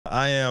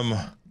I am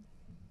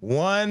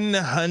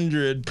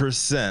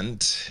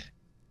 100%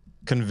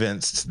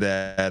 convinced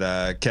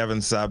that Kevin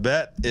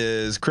Sabet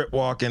is crip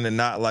walking and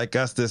not like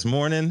us this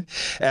morning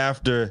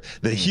after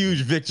the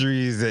huge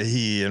victories that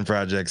he and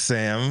Project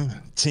Sam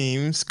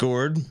team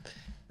scored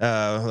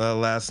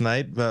last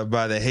night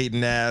by the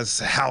hating ass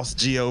House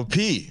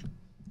GOP.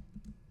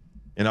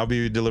 And I'll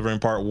be delivering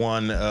part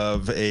one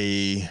of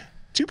a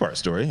two-part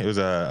story. It was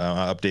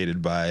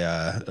updated by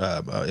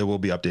it will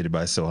be updated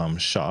by Soham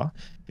Shah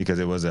because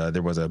there was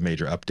a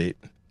major update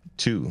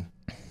to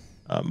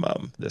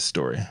this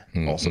story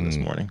also this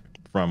morning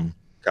from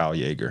Kyle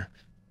Yeager.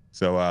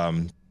 So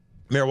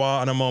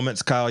Marijuana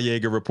Moments, Kyle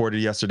Yeager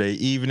reported yesterday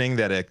evening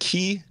that a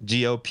key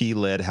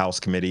GOP-led House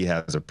committee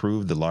has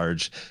approved the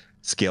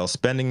large-scale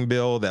spending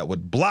bill that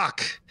would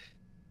block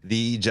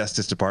the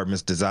Justice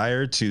Department's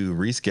desire to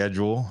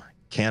reschedule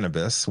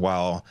cannabis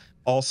while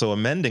also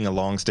amending a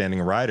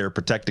long-standing rider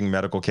protecting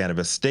medical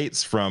cannabis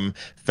states from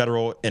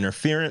federal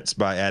interference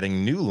by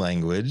adding new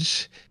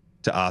language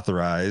to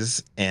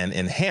authorize and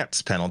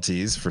enhance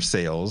penalties for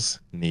sales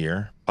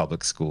near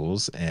public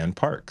schools and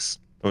parks.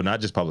 Oh,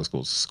 not just public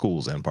schools,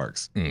 schools and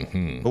parks.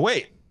 But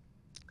wait,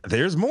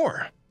 there's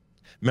more.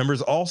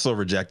 Members also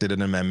rejected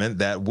an amendment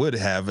that would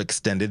have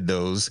extended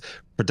those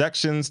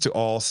protections to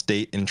all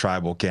state and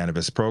tribal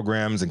cannabis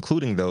programs,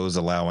 including those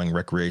allowing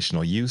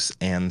recreational use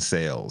and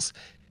sales.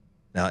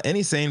 Now,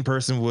 any sane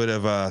person would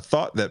have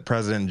thought that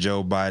President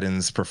Joe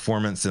Biden's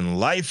performance in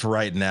life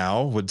right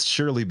now would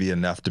surely be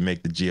enough to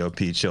make the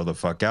GOP chill the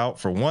fuck out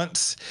for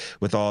once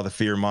with all the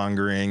fear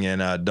mongering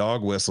and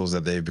dog whistles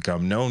that they've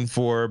become known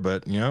for.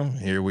 But, you know,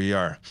 here we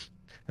are.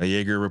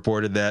 Yeager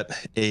reported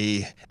that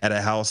at a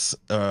House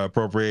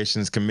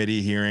Appropriations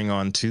Committee hearing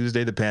on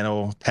Tuesday, the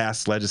panel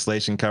passed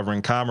legislation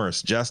covering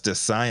commerce, justice,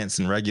 science,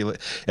 and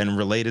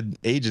related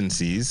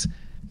agencies,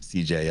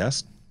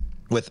 CJS,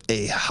 with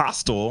a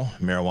hostile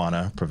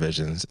marijuana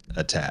provisions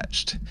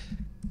attached.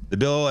 The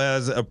bill,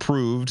 as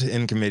approved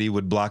in committee,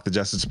 would block the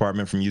Justice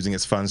Department from using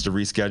its funds to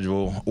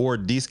reschedule or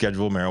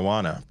deschedule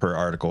marijuana. Per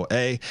Article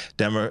A,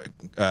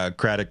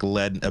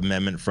 Democratic-led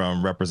amendment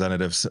from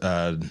Representatives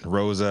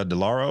Rosa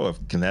DeLauro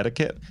of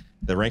Connecticut,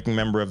 the ranking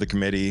member of the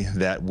committee,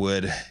 that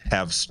would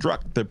have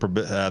struck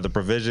the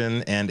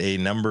provision and a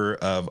number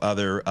of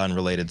other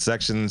unrelated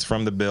sections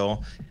from the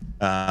bill,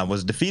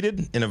 was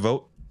defeated in a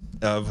vote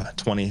of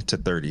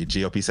 20-30.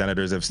 GOP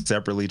senators have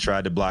separately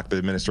tried to block the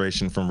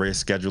administration from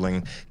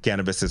rescheduling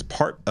cannabis as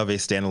part of a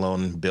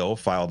standalone bill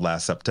filed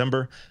last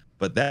September,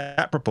 but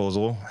that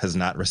proposal has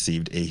not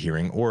received a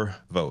hearing or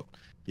vote.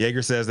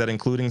 Yeager says that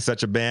including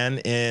such a ban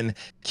in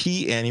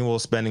key annual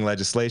spending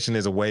legislation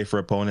is a way for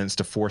opponents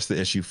to force the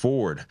issue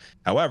forward.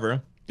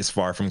 However, it's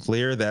far from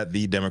clear that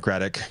the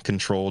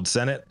Democratic-controlled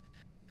Senate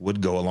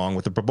would go along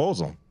with the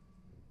proposal.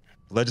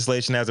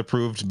 Legislation as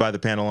approved by the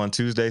panel on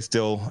Tuesday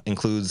still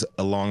includes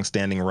a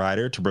long-standing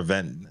rider to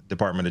prevent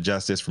Department of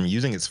Justice from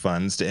using its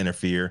funds to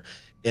interfere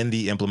in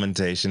the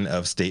implementation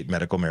of state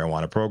medical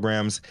marijuana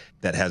programs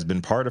that has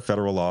been part of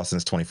federal law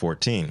since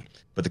 2014.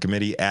 But the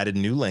committee added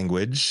new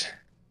language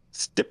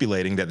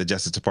stipulating that the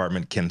Justice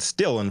Department can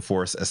still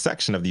enforce a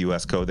section of the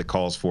U.S. Code that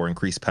calls for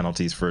increased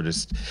penalties for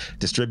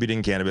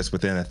distributing cannabis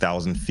within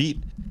 1,000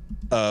 feet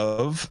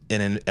of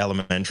an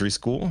elementary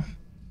school,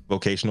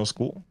 vocational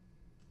school,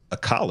 a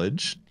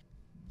college,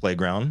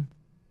 playground,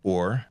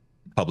 or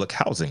public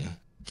housing.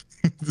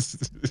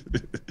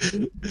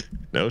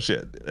 No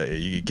shit.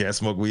 You can't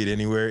smoke weed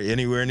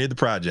anywhere near the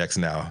projects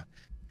now.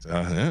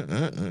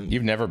 So,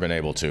 You've never been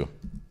able to.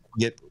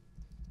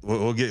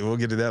 We'll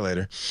get to that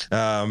later.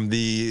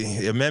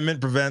 The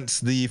amendment prevents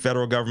the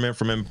federal government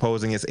from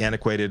imposing its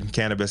antiquated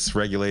cannabis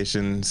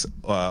regulations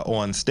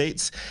on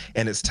states,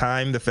 and it's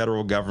time the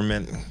federal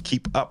government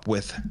keep up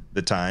with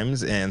the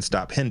times and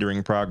stop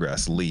hindering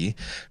progress, Lee,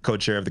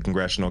 co-chair of the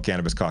Congressional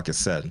Cannabis Caucus,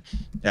 said.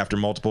 After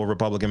multiple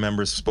Republican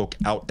members spoke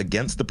out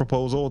against the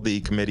proposal,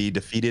 the committee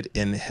defeated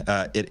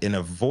it in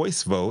a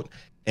voice vote,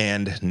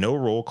 and no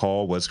roll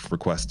call was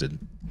requested.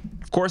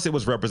 Of course, it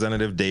was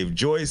Representative Dave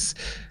Joyce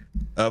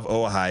of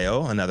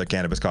Ohio, another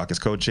Cannabis Caucus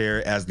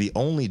co-chair, as the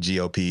only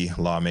GOP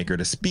lawmaker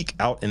to speak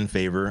out in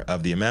favor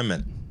of the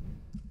amendment.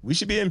 We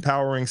should be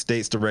empowering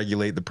states to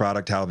regulate the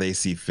product how they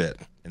see fit,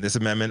 and this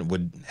amendment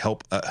would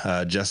help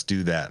just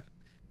do that.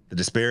 The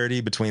disparity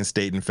between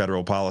state and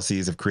federal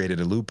policies have created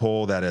a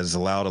loophole that has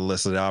allowed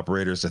illicit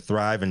operators to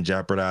thrive and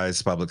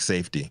jeopardize public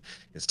safety.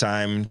 It's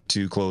time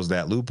to close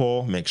that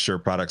loophole, make sure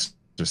products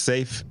are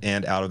safe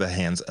and out of the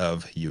hands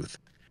of youth.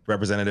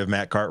 Representative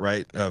Matt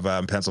Cartwright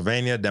of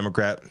Pennsylvania,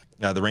 Democrat,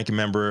 the ranking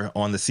member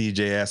on the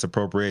CJS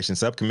Appropriations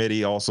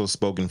Subcommittee, also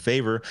spoke in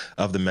favor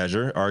of the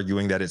measure,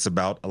 arguing that it's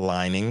about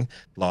aligning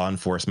law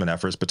enforcement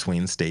efforts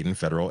between state and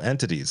federal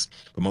entities.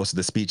 But most of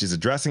the speeches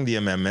addressing the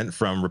amendment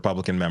from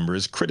Republican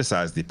members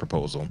criticized the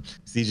proposal.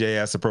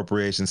 CJS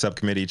Appropriations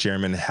Subcommittee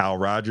Chairman Hal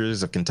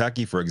Rogers of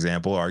Kentucky, for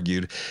example,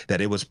 argued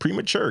that it was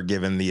premature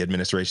given the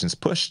administration's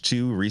push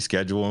to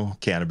reschedule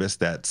cannabis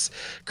that's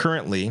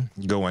currently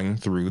going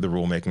through the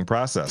rulemaking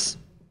process.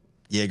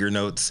 Yeager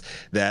notes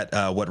that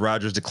what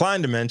Rogers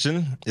declined to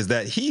mention is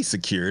that he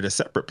secured a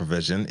separate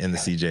provision in the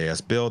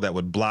CJS bill that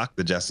would block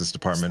the Justice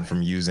Department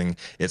from using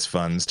its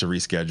funds to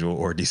reschedule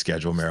or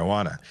deschedule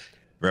marijuana.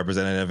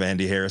 Representative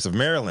Andy Harris of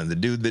Maryland, the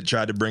dude that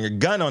tried to bring a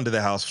gun onto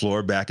the House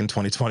floor back in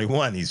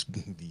 2021.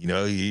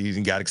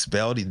 He got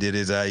expelled. He did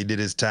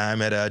his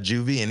time at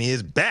juvie, and he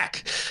is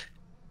back.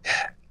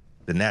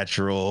 The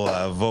natural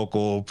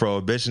vocal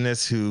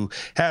prohibitionist who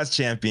has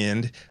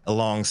championed a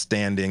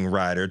long-standing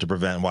rider to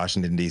prevent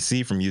Washington,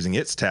 D.C. from using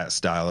its tax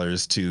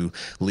dollars to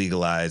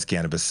legalize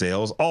cannabis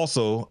sales,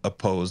 also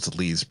opposed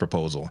Lee's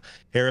proposal.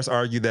 Harris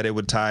argued that it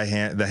would tie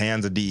the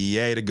hands of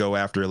DEA to go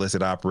after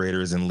illicit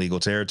operators in legal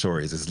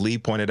territories. As Lee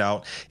pointed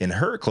out in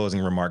her closing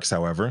remarks,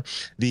 however,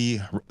 the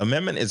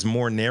amendment is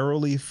more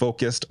narrowly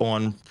focused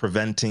on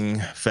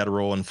preventing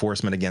federal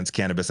enforcement against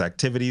cannabis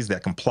activities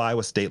that comply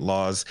with state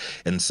laws,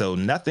 and so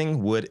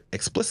nothing would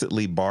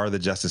explicitly bar the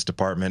Justice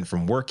Department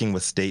from working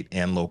with state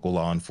and local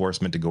law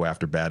enforcement to go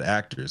after bad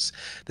actors.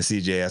 The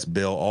CJS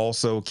bill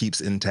also keeps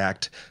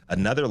intact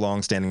another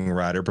longstanding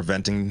rider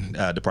preventing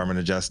Department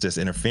of Justice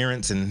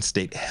interference in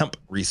state hemp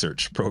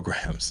research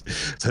programs.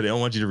 So they don't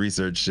want you to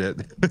research shit.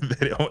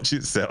 They don't want you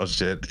to sell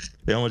shit.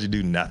 They don't want you to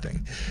do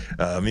nothing.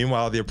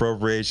 Meanwhile, the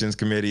Appropriations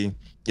Committee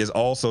is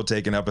also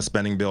taking up a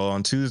spending bill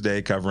on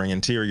Tuesday covering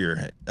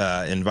Interior,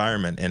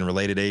 Environment, and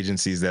related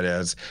agencies that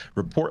has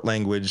report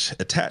language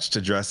attached to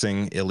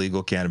addressing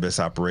illegal cannabis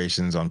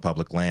operations on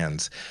public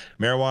lands.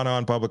 Marijuana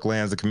on public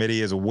lands. The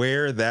committee is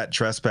aware that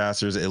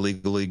trespassers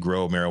illegally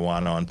grow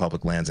marijuana on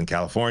public lands in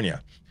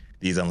California.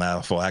 These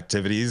unlawful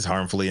activities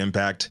harmfully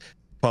impact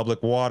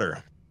public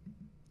water,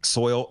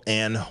 soil,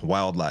 and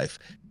wildlife.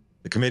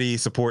 The committee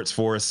supports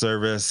Forest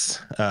Service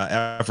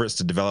efforts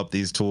to develop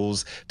these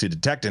tools to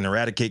detect and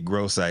eradicate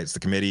grow sites. The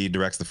committee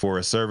directs the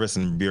Forest Service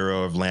and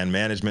Bureau of Land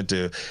Management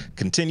to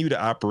continue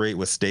to operate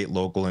with state,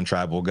 local, and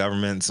tribal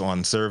governments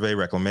on survey,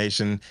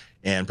 reclamation,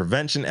 and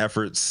prevention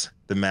efforts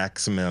the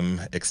maximum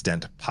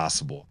extent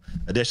possible.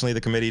 Additionally, the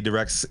committee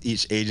directs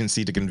each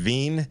agency to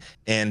convene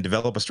and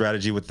develop a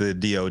strategy with the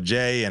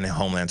DOJ and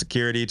Homeland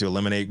Security to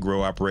eliminate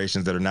grow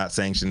operations that are not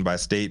sanctioned by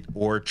state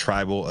or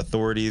tribal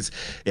authorities,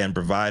 and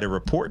provide a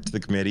report to the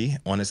committee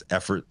on its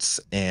efforts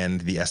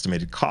and the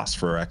estimated cost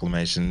for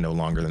reclamation no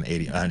longer than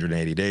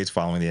 180 days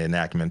following the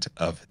enactment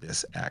of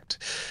this act.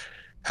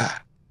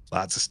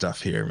 Lots of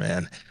stuff here,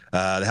 man.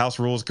 The House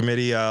Rules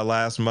Committee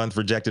last month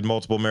rejected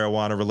multiple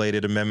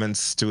marijuana-related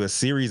amendments to a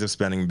series of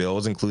spending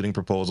bills, including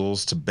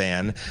proposals to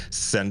ban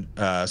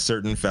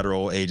certain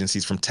federal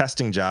agencies from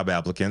testing job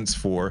applicants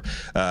for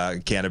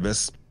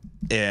cannabis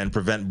and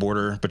prevent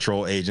Border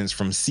Patrol agents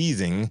from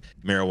seizing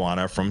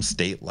marijuana from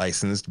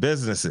state-licensed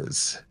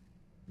businesses.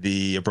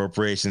 The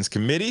Appropriations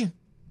Committee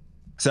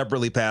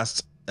separately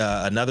passed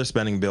another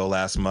spending bill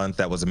last month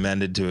that was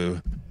amended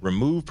to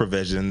remove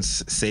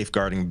provisions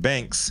safeguarding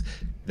banks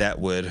that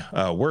would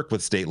work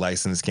with state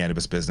licensed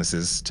cannabis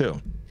businesses too.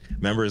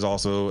 Members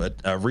also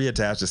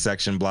reattached a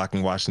section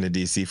blocking Washington,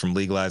 D.C. from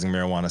legalizing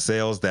marijuana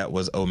sales that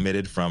was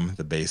omitted from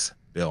the base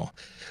bill.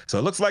 So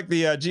it looks like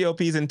the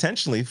GOP is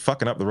intentionally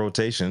fucking up the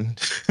rotation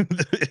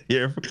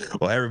here,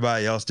 while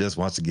everybody else just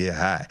wants to get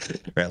high,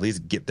 or at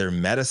least get their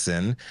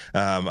medicine.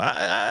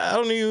 I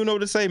don't even know what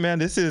to say, man.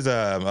 This is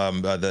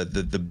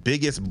the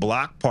biggest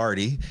block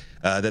party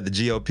that the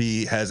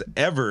GOP has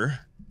ever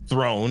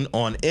thrown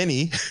on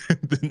any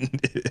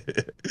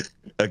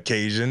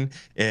occasion,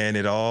 and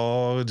it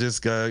all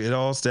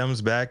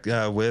stems back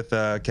with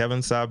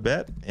Kevin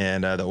Sabet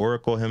and the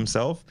Oracle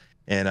himself.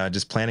 And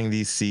just planting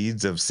these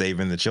seeds of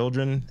saving the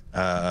children.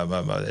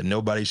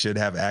 Nobody should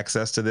have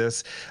access to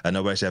this.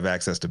 Nobody should have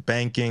access to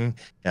banking.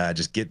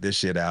 Just get this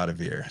shit out of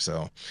here.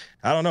 So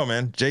I don't know,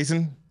 man.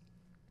 Jason,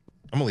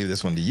 I'm gonna leave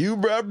this one to you,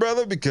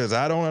 brother, because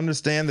I don't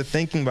understand the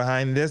thinking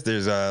behind this.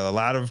 There's a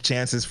lot of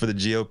chances for the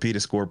GOP to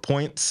score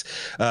points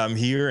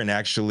here and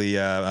actually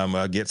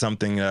get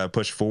something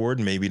pushed forward.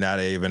 Maybe not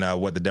even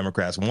what the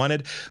Democrats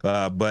wanted,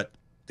 but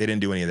they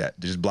didn't do any of that.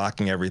 They're just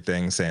blocking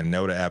everything, saying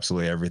no to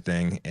absolutely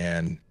everything,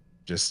 and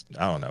just,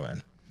 I don't know,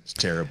 man. It's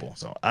terrible.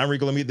 So I'm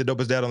Rico Lamitte, the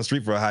dopest dad on the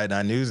street for High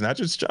 9 News, and I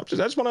just want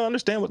to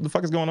understand what the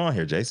fuck is going on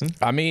here, Jason.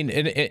 I mean,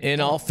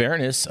 in all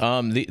fairness,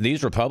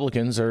 these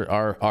Republicans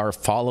are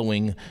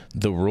following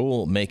the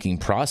rule-making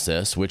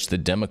process, which the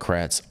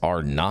Democrats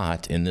are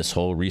not in this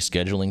whole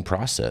rescheduling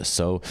process.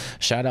 So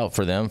shout out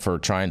for them for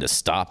trying to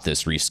stop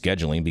this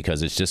rescheduling,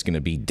 because it's just going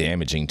to be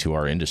damaging to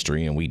our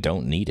industry, and we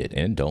don't need it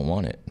and don't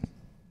want it.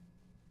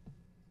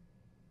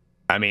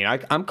 I mean,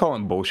 I'm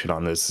calling bullshit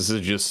on this.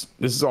 This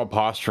is all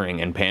posturing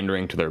and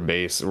pandering to their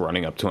base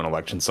running up to an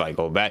election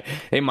cycle. That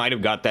they might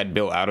have got that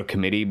bill out of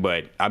committee,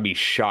 but I'd be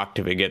shocked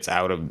if it gets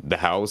out of the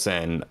House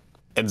and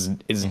it's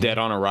dead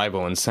on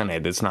arrival in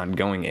Senate. It's not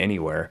going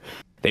anywhere.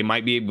 They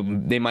might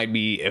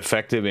be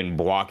effective in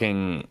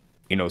blocking,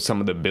 some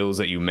of the bills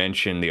that you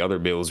mentioned, the other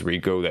bills,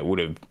 Rico, that would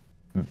have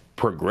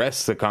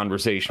progressed the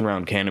conversation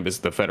around cannabis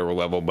at the federal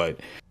level, but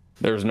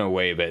there's no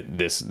way that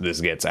this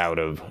gets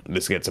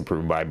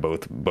approved by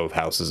both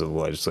houses of the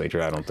legislature,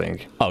 I don't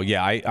think. Oh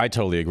yeah, I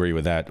totally agree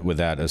with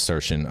that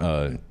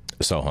assertion.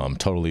 So I'm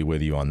totally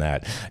with you on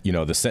that. You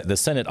know, the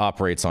Senate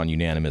operates on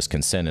unanimous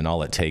consent, and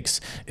all it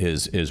takes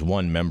is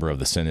one member of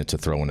the Senate to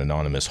throw an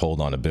anonymous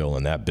hold on a bill,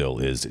 and that bill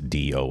is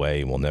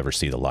DOA and will never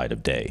see the light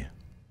of day.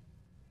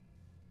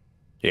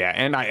 Yeah,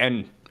 and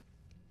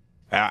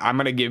I'm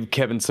gonna give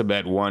Kevin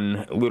Sabet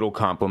one little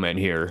compliment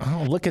here.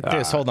 Oh, look at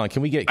this! Hold on,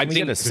 can we get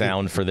a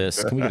sound for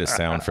this? Can we get a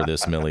sound for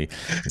this, Millie?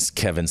 It's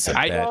Kevin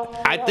Sabet.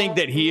 I think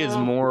that he is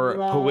more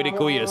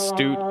politically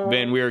astute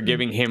than we are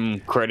giving him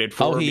credit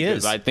for. Oh, he because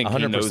is. I think 100%.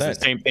 He knows the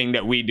same thing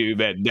that we do.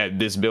 That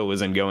this bill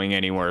isn't going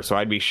anywhere. So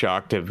I'd be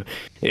shocked if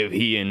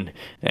he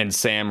and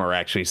Sam are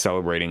actually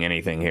celebrating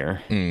anything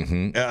here.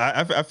 Mm-hmm.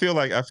 I feel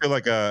like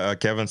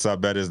Kevin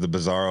Sabet is the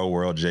Bizarro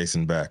World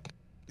Jason Beck.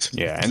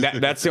 Yeah,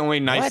 and that's the only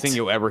nice thing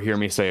you'll ever hear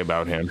me say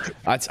about him.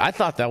 I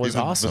thought that was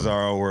awesome.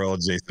 Bizarro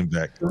World, Jason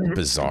Beck.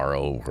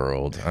 Bizarro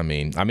World. I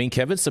mean,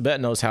 Kevin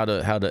Sabet knows how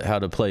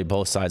to play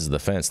both sides of the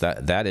fence.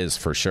 That is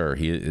for sure.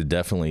 He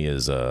definitely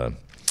is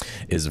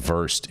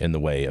versed in the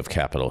way of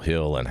Capitol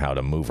Hill and how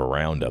to move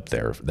around up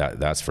there.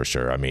 That's for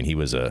sure. I mean, he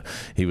was an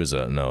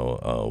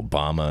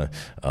Obama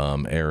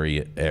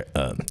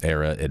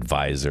era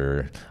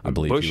advisor. I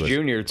believe Bush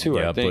Jr. too.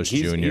 Yeah, I think Bush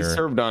Jr. He's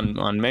served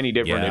on many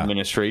different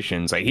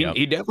administrations. Like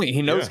he definitely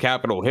knows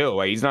Capitol Hill.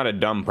 Like he's not a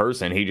dumb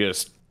person. He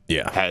just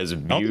has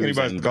views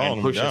and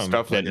pushes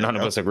stuff that none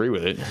of us agree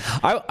with it.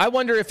 I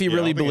wonder if he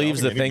really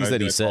believes the things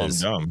that he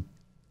says.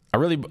 I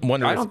really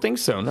wonder. I don't think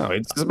so. No,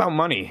 it's about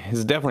money.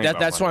 It's definitely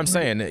that's what I'm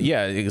saying.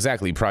 Yeah,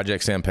 exactly.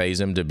 Project Sam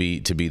pays him to be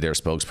their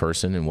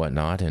spokesperson and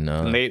whatnot, and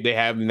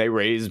they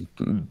raise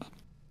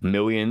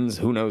millions.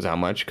 Who knows how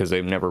much? Because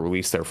they've never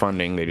released their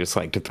funding. They just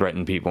like to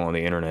threaten people on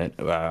the internet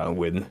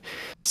with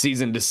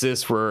cease and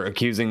desist for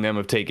accusing them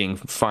of taking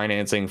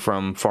financing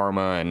from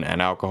pharma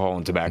and alcohol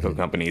and tobacco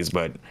companies,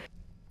 but.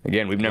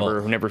 Again, we've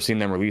never seen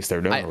them release their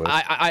donor list.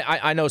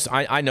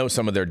 I know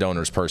some of their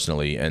donors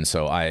personally, and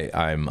so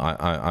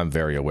I'm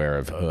very aware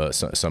of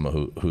some of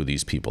who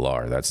these people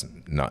are. That's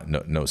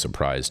no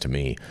surprise to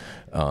me.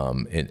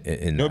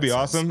 It would be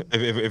awesome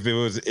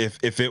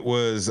if it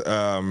was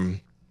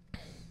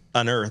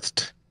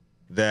unearthed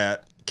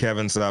that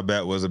Kevin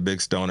Sabet was a big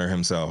stoner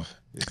himself.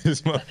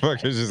 This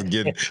motherfucker's just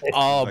getting.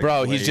 Oh,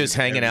 bro, he's just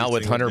hanging out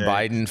with Hunter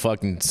Biden,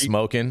 fucking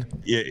smoking.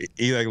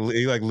 He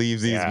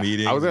leaves these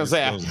meetings. I was gonna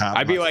say,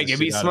 I'd be like, if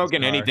he's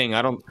smoking anything,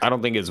 I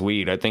don't think it's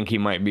weed. I think he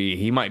might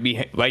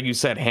be like you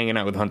said, hanging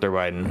out with Hunter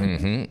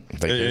Biden,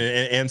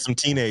 and some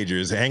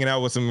teenagers hanging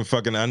out with some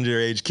fucking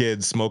underage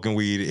kids smoking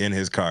weed in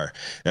his car.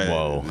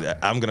 Whoa,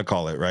 I'm gonna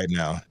call it right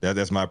now.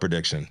 That's my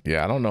prediction.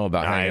 Yeah, I don't know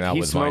about hanging out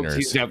with minors.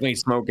 He's definitely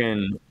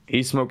smoking.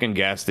 He's smoking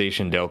gas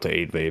station Delta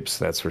 8 vapes.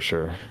 That's for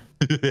sure.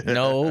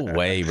 No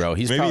way, bro.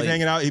 He's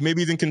hanging out.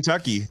 Maybe he's in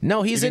Kentucky.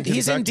 No, he's in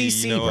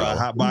DC, bro.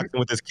 Hot boxing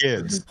with his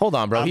kids. Hold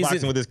on, bro. He's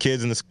boxing with his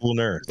kids and the school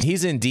nurse.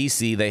 He's in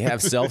DC. They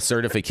have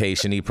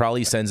self-certification. He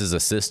probably sends his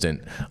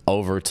assistant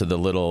over to the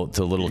little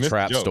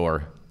trap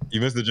store.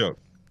 You missed the joke.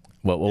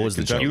 What was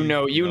the joke? You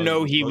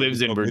know he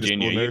lives in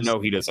Virginia. You know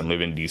he doesn't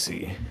live in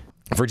DC.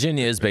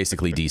 Virginia is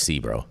basically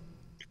DC, bro.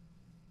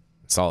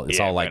 It's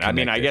all like. I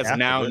mean, I guess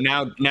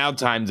now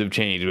times have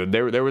changed. But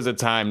there was a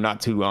time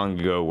not too long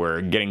ago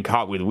where getting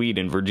caught with weed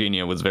in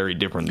Virginia was very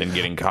different than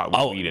getting caught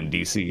with weed in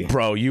DC.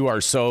 Bro, you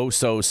are so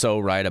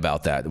right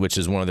about that. Which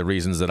is one of the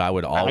reasons that I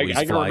would always.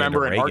 I can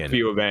remember an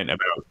ArcView event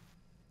about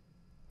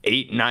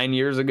 8-9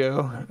 years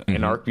ago,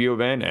 an ArcView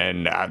event,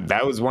 and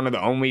that was one of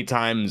the only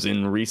times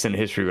in recent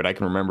history that I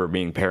can remember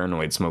being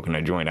paranoid smoking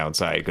a joint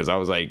outside, because I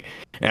was like,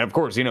 and of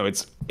course,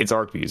 it's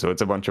ArcView, so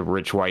it's a bunch of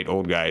rich white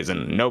old guys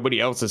and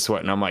nobody else is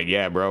sweating. I'm like,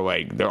 yeah, bro,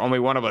 like the only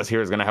one of us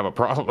here is gonna have a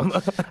problem.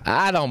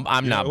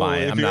 I'm not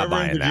buying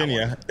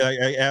Virginia,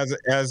 that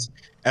one.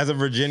 As a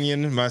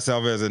Virginian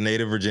myself, as a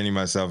native Virginian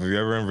myself, if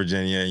you're ever in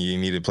Virginia and you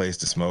need a place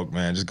to smoke,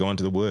 man, just go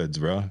into the woods,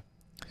 bro.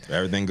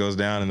 Everything goes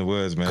down in the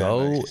woods, man.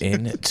 Go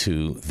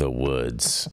into the woods.